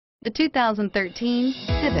The 2013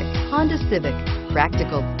 Civic, Honda Civic.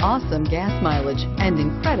 Practical, awesome gas mileage, and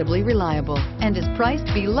incredibly reliable, and is priced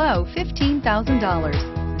below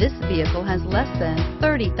 $15,000. This vehicle has less than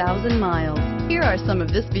 30,000 miles. Here are some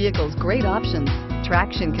of this vehicle's great options: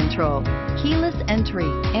 traction control, keyless entry,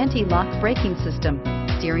 anti-lock braking system,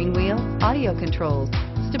 steering wheel audio controls,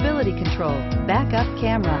 stability control, backup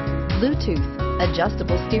camera, Bluetooth,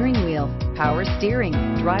 adjustable steering wheel, power steering,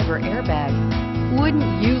 driver airbag.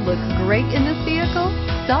 Wouldn't you look great in this vehicle?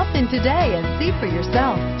 Stop in today and see for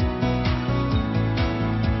yourself.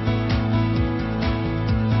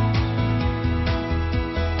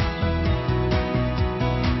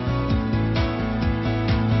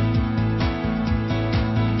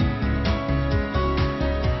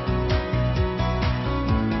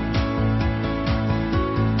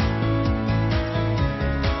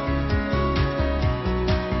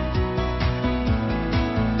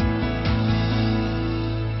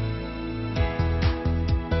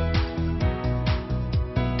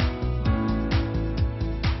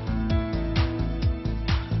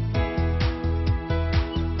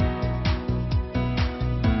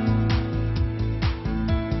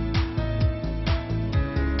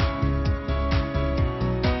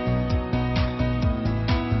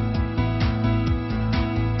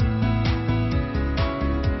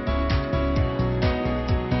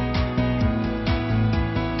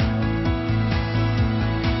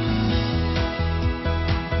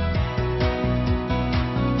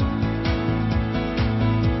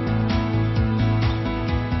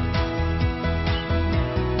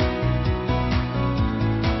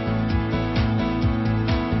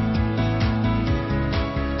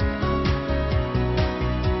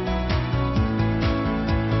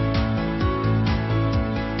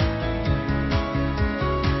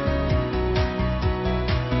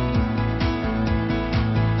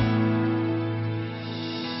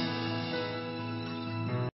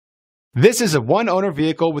 This is a one-owner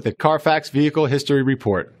vehicle with a CAR FAX Vehicle History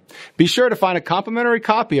Report. Be sure to find a complimentary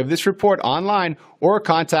copy of this report online or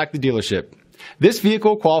contact the dealership. This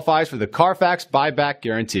vehicle qualifies for the CAR FAX buyback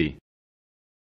guarantee.